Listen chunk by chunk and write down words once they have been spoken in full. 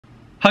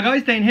Hi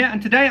guys, Dane here,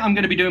 and today I'm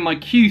going to be doing my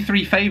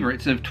Q3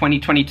 favourites of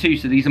 2022.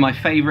 So these are my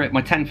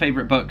 10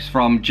 favourite books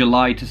from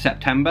July to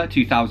September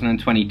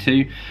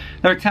 2022.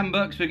 There are 10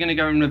 books, we're going to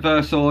go in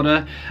reverse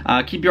order.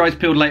 Keep your eyes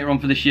peeled later on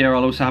for this year.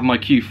 I'll also have my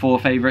Q4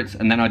 favourites,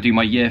 and then I do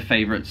my year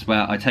favourites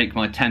where I take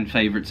my 10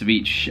 favourites of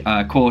each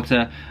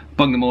quarter,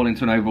 bung them all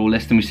into an overall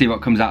list, and we see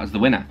what comes out as the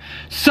winner.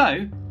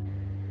 So,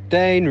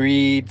 Dane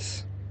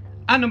reads.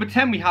 At number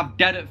 10 we have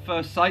Dead at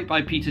First Sight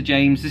by Peter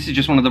James. This is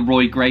just one of the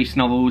Roy Grace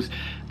novels.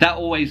 They're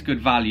always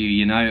good value,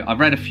 you know. I've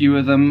read a few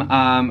of them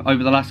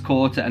over the last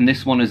quarter, and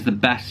this one is the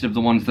best of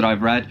the ones that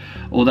I've read,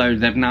 although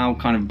they've now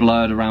kind of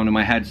blurred around in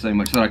my head so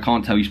much that I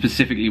can't tell you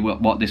specifically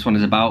what this one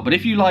is about. But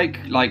if you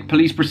like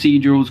police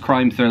procedurals,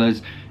 crime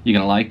thrillers, you're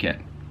gonna like it.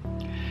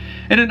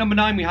 And at number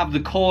 9 we have The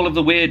Call of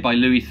the Weird by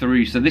Louis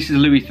Theroux. So this is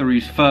Louis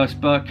Theroux's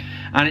first book,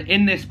 and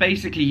in this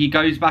basically he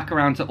goes back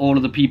around to all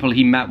of the people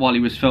he met while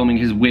he was filming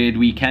his Weird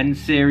Weekend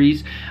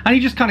series, and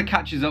he just kind of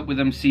catches up with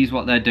them, sees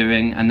what they're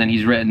doing, and then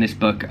he's written this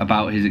book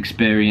about his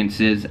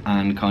experiences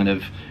and kind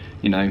of,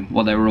 you know,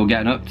 what they were all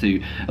getting up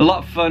to. A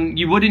lot of fun.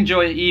 You would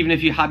enjoy it even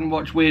if you hadn't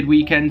watched Weird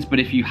Weekends, but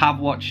if you have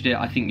watched it,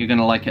 I think you're going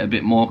to like it a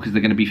bit more because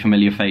they're going to be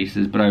familiar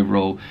faces, but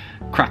overall,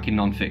 cracking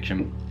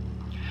non-fiction.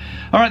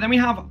 Alright, then we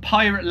have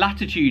Pirate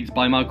Latitudes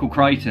by Michael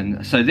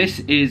Crichton. So this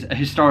is a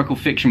historical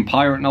fiction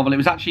pirate novel. It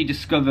was actually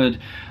discovered,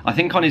 I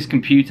think, on his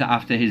computer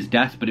after his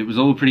death, but it was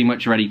all pretty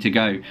much ready to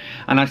go.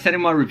 And I said in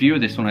my review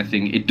of this one, I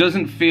think, it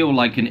doesn't feel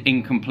like an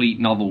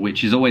incomplete novel,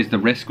 which is always the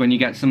risk when you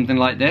get something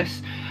like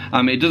this.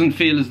 It doesn't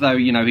feel as though,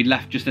 you know, he'd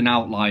left just an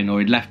outline or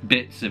he'd left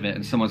bits of it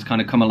and someone's kind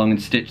of come along and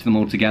stitched them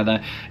all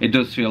together. It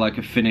does feel like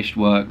a finished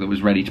work that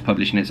was ready to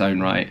publish in its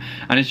own right.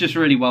 And it's just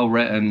really well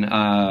written.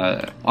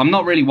 I'm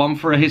not really one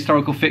for a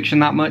historical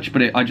fiction that much,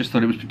 but I just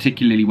thought it was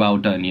particularly well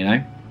done, you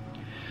know?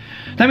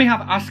 Then we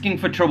have Asking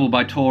for Trouble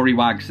by Tori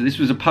Wagg. So this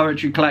was a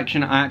poetry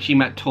collection. I actually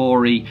met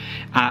Tori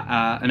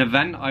at an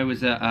event I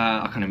was at,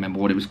 I can't remember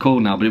what it was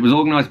called now, but it was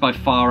organised by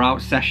Far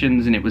Out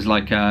Sessions, and it was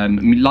like a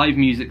live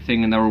music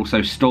thing, and there were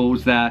also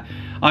stalls there.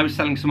 I was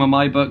selling some of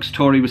my books,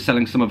 Tori was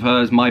selling some of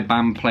hers, my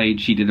band played,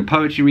 she did a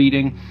poetry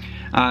reading,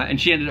 and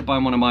she ended up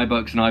buying one of my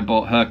books, and I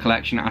bought her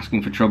collection,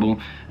 Asking for Trouble.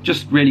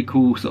 Just really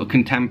cool sort of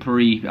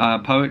contemporary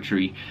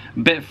poetry. A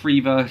bit of free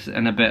verse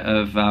and a bit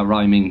of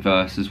rhyming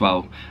verse as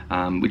well,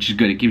 which is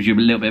good. It gives you a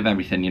little bit of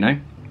everything, you know?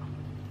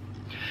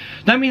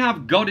 Then we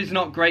have God Is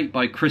Not Great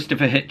by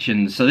Christopher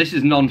Hitchens. So this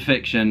is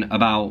non-fiction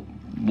about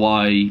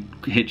why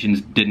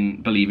Hitchens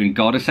didn't believe in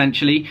God,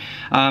 essentially.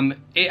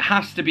 It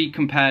has to be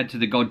compared to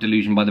The God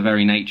Delusion by the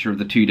very nature of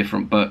the two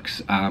different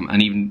books,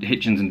 and even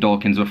Hitchens and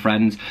Dawkins were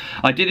friends.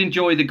 I did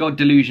enjoy The God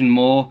Delusion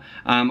more.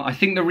 I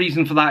think the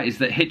reason for that is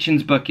that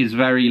Hitchens' book is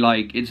very,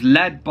 like, it's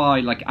led by,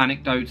 like,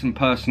 anecdotes and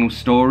personal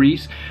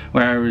stories,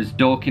 whereas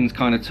Dawkins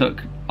kind of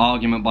took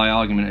argument by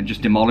argument and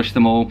just demolished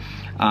them all.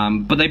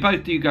 But they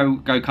both do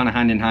go kind of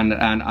hand in hand,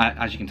 and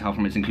as you can tell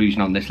from its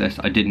inclusion on this list,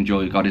 I did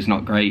enjoy God Is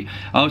Not Great.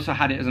 I also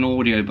had it as an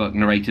audiobook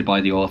narrated by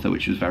the author,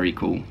 which was very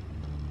cool.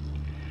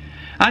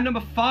 At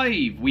number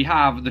 5 we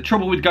have The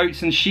Trouble with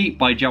Goats and Sheep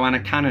by Joanna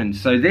Cannon.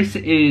 So this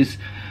is,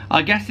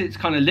 I guess it's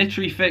kind of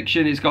literary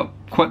fiction. It's got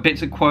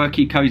bits of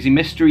quirky, cozy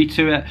mystery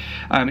to it.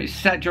 It's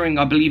set during,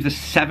 I believe, the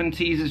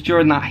 70s. It's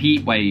during that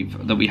heat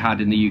wave that we had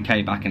in the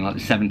UK back in like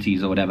the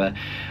 70s or whatever.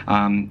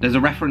 There's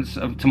a reference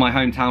to my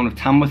hometown of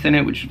Tamworth in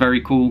it, which is very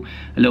cool.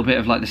 A little bit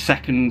of like the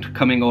second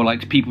coming, or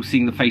like people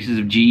seeing the faces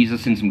of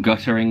Jesus in some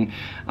guttering.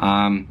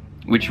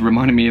 Which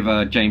reminded me of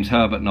a James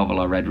Herbert novel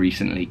I read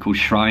recently called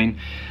Shrine.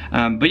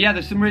 But yeah,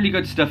 there's some really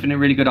good stuff in it,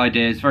 really good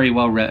ideas, very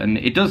well written.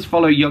 It does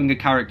follow younger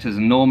characters,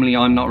 and normally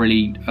I'm not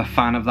really a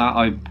fan of that.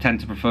 I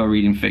tend to prefer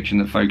reading fiction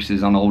that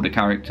focuses on older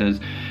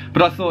characters.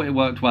 But I thought it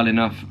worked well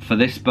enough for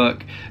this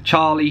book.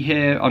 Charlie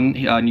here on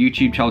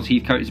YouTube, Charles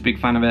Heathcote, is a big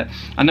fan of it.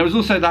 And there was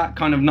also that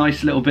kind of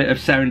nice little bit of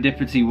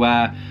serendipity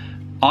where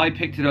I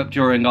picked it up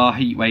during our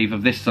heat wave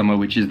of this summer,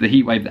 which is the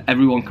heat wave that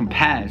everyone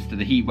compares to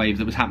the heat wave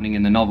that was happening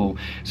in the novel.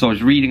 So I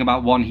was reading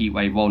about one heat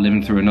wave while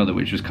living through another,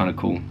 which was kind of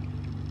cool.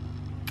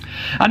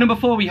 At number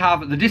 4 we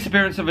have The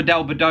Disappearance of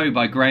Adele Bordeaux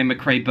by Graham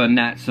McCrae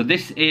Burnett. So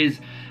this is,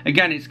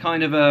 again, it's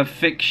kind of a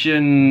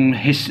fiction,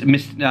 it's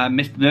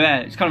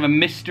kind of a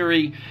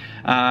mystery,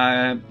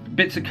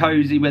 bits of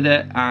cozy with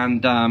it,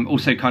 and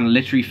also kind of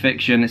literary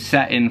fiction. It's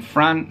set in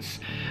France,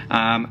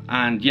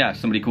 and yeah,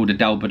 somebody called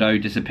Adele Bordeaux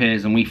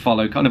disappears, and we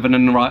follow kind of an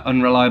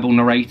unreliable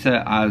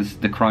narrator as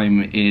the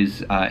crime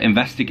is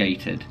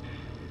investigated.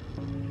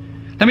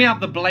 Then we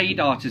have The Blade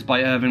Artist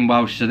by Irvine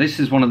Welsh. So this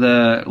is one of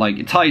the, like,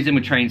 it ties in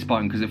with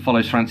Trainspotting because it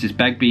follows Francis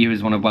Begbie, who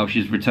is one of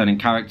Welsh's returning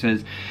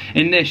characters.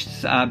 In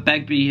this,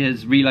 Begbie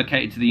has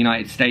relocated to the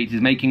United States,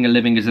 is making a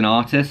living as an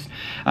artist.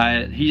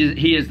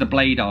 He is the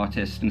blade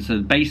artist, and so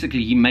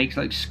basically he makes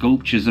like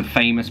sculptures of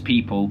famous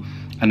people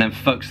and then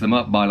fucks them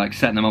up by like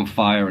setting them on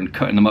fire and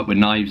cutting them up with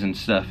knives and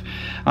stuff.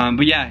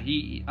 But yeah,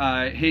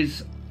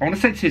 his I want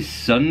to say it's his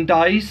son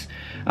dies,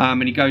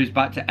 and he goes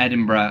back to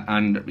Edinburgh,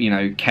 and you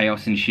know,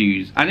 chaos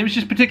ensues. And it was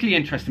just particularly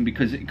interesting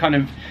because it kind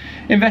of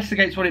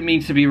investigates what it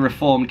means to be a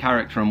reformed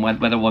character and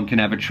whether one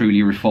can ever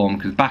truly reform.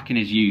 Because back in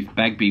his youth,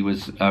 Begbie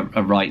was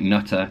a right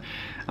nutter,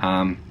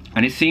 and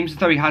it seems as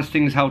though he has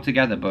things held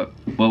together. But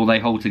will they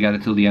hold together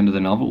till the end of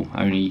the novel?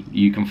 Only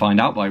you can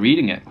find out by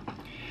reading it.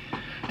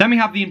 Then we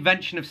have The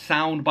Invention of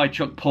Sound by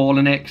Chuck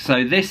Palahniuk.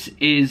 So this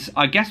is,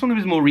 I guess, one of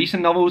his more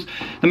recent novels.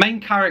 The main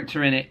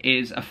character in it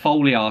is a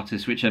Foley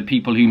artist, which are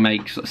people who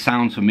make sort of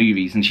sounds for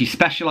movies, and she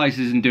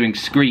specialises in doing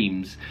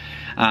screams.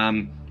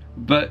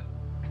 But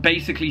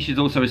basically she's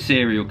also a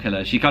serial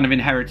killer. She kind of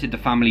inherited the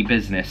family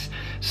business.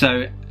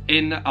 So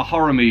in a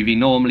horror movie,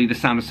 normally the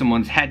sound of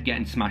someone's head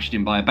getting smashed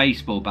in by a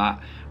baseball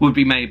bat would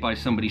be made by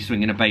somebody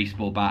swinging a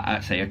baseball bat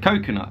at, say, a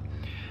coconut.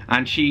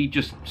 And she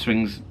just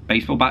swings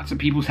baseball bats at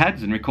people's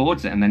heads and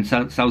records it and then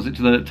sells it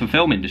to the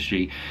film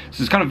industry.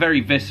 So it's kind of very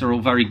visceral,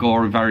 very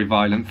gory, very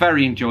violent,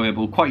 very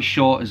enjoyable, quite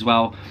short as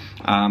well.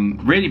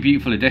 Really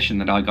beautiful edition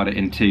that I got it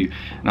into.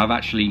 And I've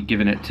actually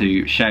given it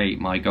to Shay,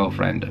 my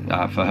girlfriend,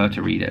 for her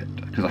to read it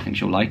because I think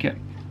she'll like it.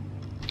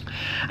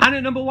 And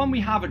at number 1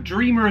 we have A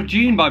Dreamer of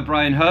June by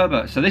Brian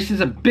Herbert. So this is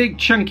a big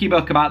chunky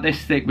book about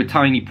this thick with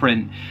tiny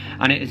print,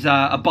 and it is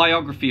a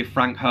biography of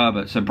Frank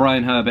Herbert. So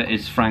Brian Herbert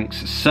is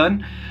Frank's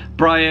son.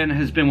 Brian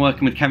has been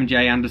working with Kevin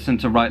J. Anderson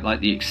to write like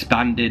the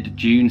expanded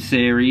June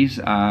series,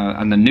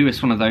 and the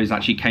newest one of those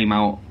actually came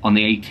out on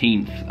the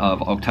 18th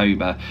of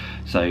October,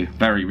 so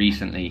very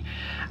recently.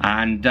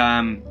 And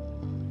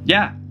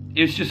yeah,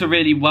 it's just a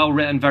really well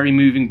written, very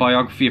moving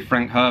biography of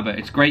Frank Herbert.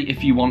 It's great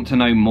if you want to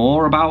know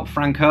more about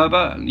Frank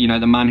Herbert, you know,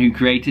 the man who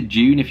created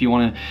June, if you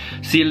want to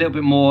see a little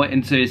bit more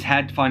into his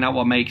head, find out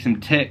what makes him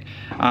tick.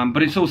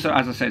 But it's also,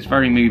 as I say, it's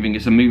very moving.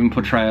 It's a moving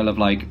portrayal of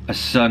like a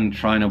son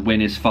trying to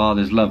win his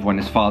father's love when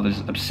his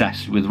father's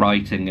obsessed with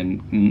writing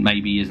and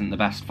maybe isn't the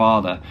best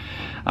father.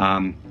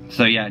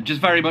 So yeah, just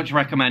very much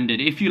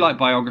recommended. If you like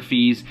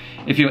biographies,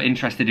 if you're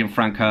interested in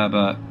Frank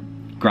Herbert,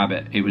 grab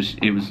it. It was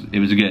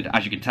good.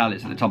 As you can tell,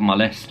 it's at the top of my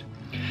list.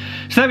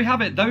 So there we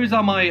have it. Those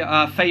are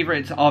my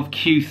favourites of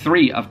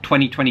Q3 of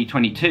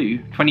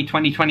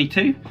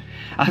 2020-22.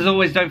 As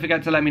always, don't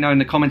forget to let me know in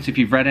the comments if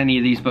you've read any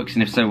of these books,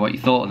 and if so, what you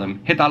thought of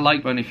them. Hit that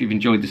like button if you've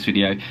enjoyed this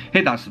video.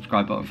 Hit that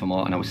subscribe button for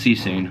more, and I will see you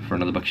soon for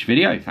another bookish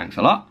video. Thanks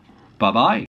a lot. Bye bye.